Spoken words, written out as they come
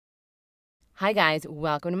Hi guys,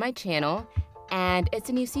 welcome to my channel, and it's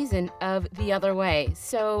a new season of The Other Way,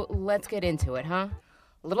 so let's get into it, huh?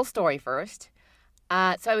 Little story first.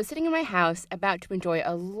 So I was sitting in my house about to enjoy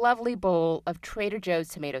a lovely bowl of Trader Joe's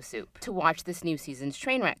tomato soup to watch this new season's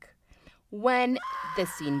train wreck, when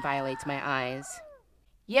this scene violates my eyes.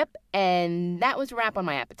 Yep, and that was a wrap on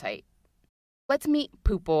my appetite. Let's meet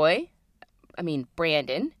Brandan,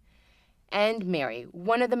 and Mary,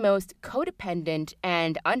 one of the most codependent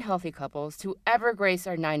and unhealthy couples to ever grace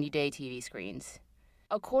our 90-day TV screens.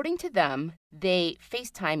 According to them, they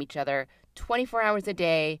FaceTime each other 24 hours a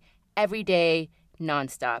day, every day,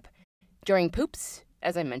 nonstop. During poops,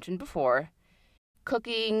 as I mentioned before,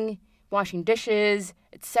 cooking, washing dishes,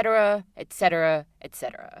 etc., etc.,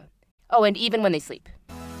 etc. Oh, and even when they sleep.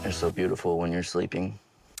 You're so beautiful when you're sleeping.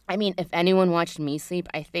 I mean, if anyone watched me sleep,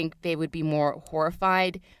 I think they would be more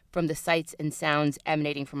horrified from the sights and sounds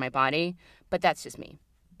emanating from my body, but that's just me.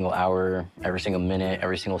 Single hour, every single minute,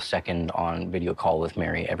 every single second on video call with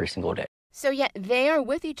Mary every single day. So yeah, they are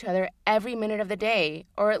with each other every minute of the day,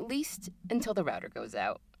 or at least until the router goes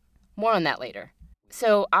out. More on that later.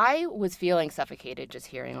 So I was feeling suffocated just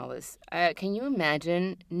hearing all this. Can you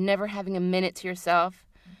imagine never having a minute to yourself?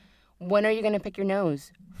 When are you going to pick your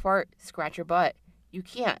nose, fart, scratch your butt? You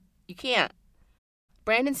can't.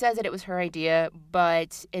 Brandan says that it was her idea,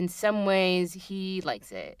 but in some ways, he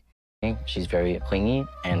likes it. She's very clingy,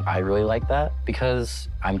 and I really like that because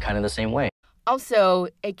I'm kind of the same way. Also,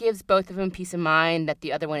 it gives both of them peace of mind that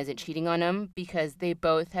the other one isn't cheating on them because they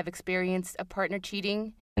both have experienced a partner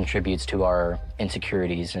cheating. Contributes to our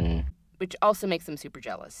insecurities and which also makes them super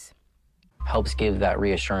jealous. Helps give that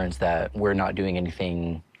reassurance that we're not doing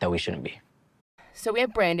anything that we shouldn't be. So we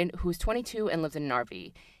have Brandan, who's 22 and lives in an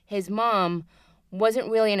RV. His mom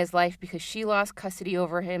wasn't really in his life because she lost custody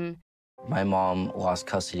over him. My mom lost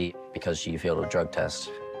custody because she failed a drug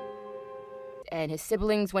test. And his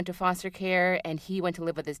siblings went to foster care, and he went to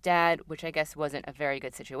live with his dad, which I guess wasn't a very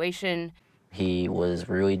good situation. He was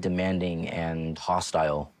really demanding and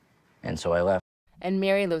hostile, and so I left. And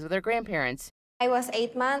Mary lives with her grandparents. I was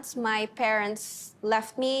 8 months. My parents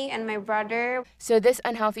left me and my brother. So this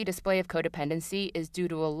unhealthy display of codependency is due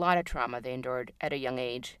to a lot of trauma they endured at a young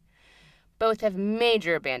age. Both have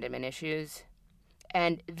major abandonment issues,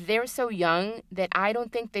 and they're so young that I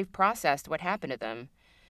don't think they've processed what happened to them.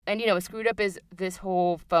 And as screwed up as this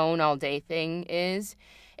whole phone all day thing is,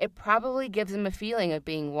 it probably gives them a feeling of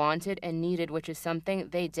being wanted and needed, which is something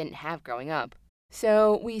they didn't have growing up.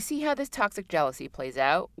 So we see how this toxic jealousy plays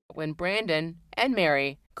out when Brandan and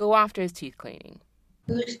Mary go after his teeth cleaning.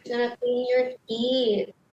 Who's gonna clean your teeth?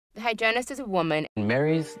 The hygienist is a woman. In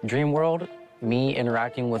Mary's dream world, me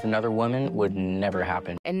interacting with another woman would never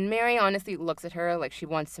happen. And Mary honestly looks at her like she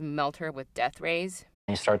wants to melt her with death rays.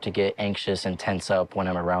 I start to get anxious and tense up when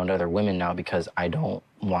I'm around other women now because I don't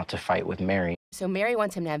want to fight with Mary. So Mary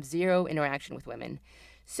wants him to have zero interaction with women.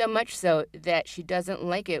 So much so that she doesn't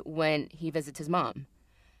like it when he visits his mom.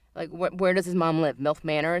 Like, where does his mom live? MILF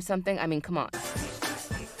Manor or something? I mean, come on.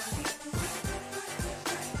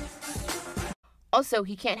 Also,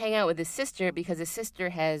 he can't hang out with his sister because his sister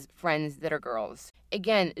has friends that are girls.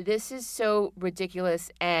 Again, this is so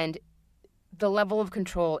ridiculous, and the level of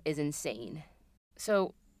control is insane.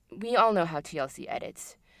 So we all know how TLC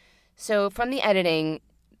edits. So from the editing,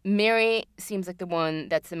 Mary seems like the one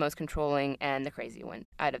that's the most controlling and the crazy one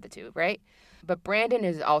out of the two, right? But Brandan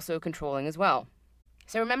is also controlling as well.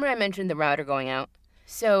 So remember I mentioned the router going out?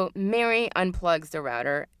 So Mary unplugs the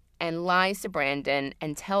router and lies to Brandan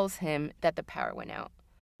and tells him that the power went out.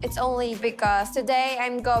 It's only because today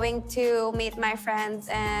I'm going to meet my friends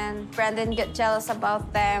and Brandan get jealous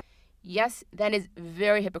about them. Yes, that is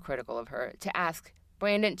very hypocritical of her to ask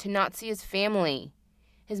Brandan to not see his family,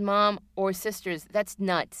 his mom or sisters. That's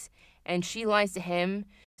nuts. And she lies to him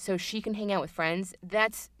so she can hang out with friends.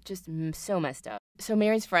 That's just so messed up. So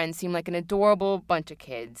Mary's friends seem like an adorable bunch of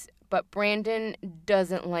kids, but Brandan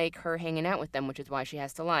doesn't like her hanging out with them, which is why she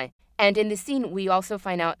has to lie. And in this scene, we also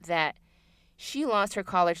find out that she lost her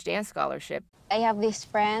college dance scholarship. I have this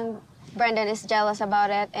friend. Brandan is jealous about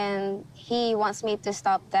it, and he wants me to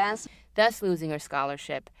stop dance. Thus losing her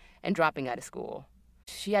scholarship and dropping out of school.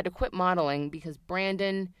 She had to quit modeling because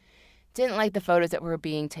Brandan didn't like the photos that were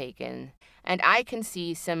being taken. And I can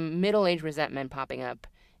see some middle-aged resentment popping up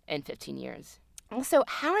in 15 years. Also,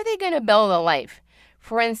 how are they going to build a life?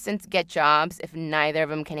 For instance, get jobs if neither of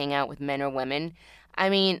them can hang out with men or women. I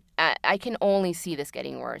mean, I can only see this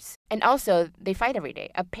getting worse. And also, they fight every day.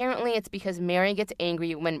 Apparently, it's because Mary gets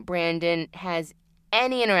angry when Brandan has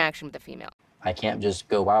any interaction with a female. I can't just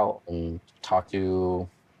go out and talk to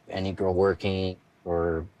any girl working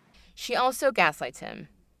or... She also gaslights him.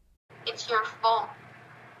 it's your fault.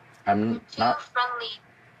 I'm You're not. too friendly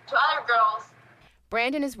to other girls.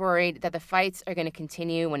 Brandan is worried that the fights are going to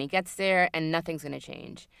continue when he gets there and nothing's going to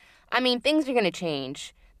change. I mean, things are going to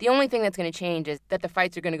change. The only thing that's going to change is that the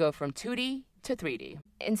fights are going to go from 2D to 3D.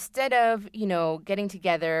 Instead of, getting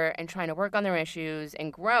together and trying to work on their issues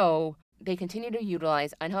and grow, they continue to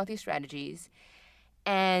utilize unhealthy strategies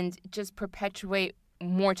and just perpetuate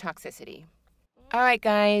more toxicity. All right,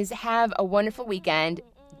 guys, have a wonderful weekend.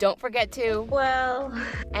 Don't forget to. Well,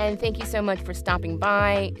 And thank you so much for stopping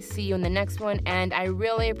by. See you in the next one. And I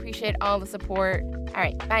really appreciate all the support. All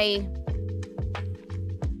right, bye.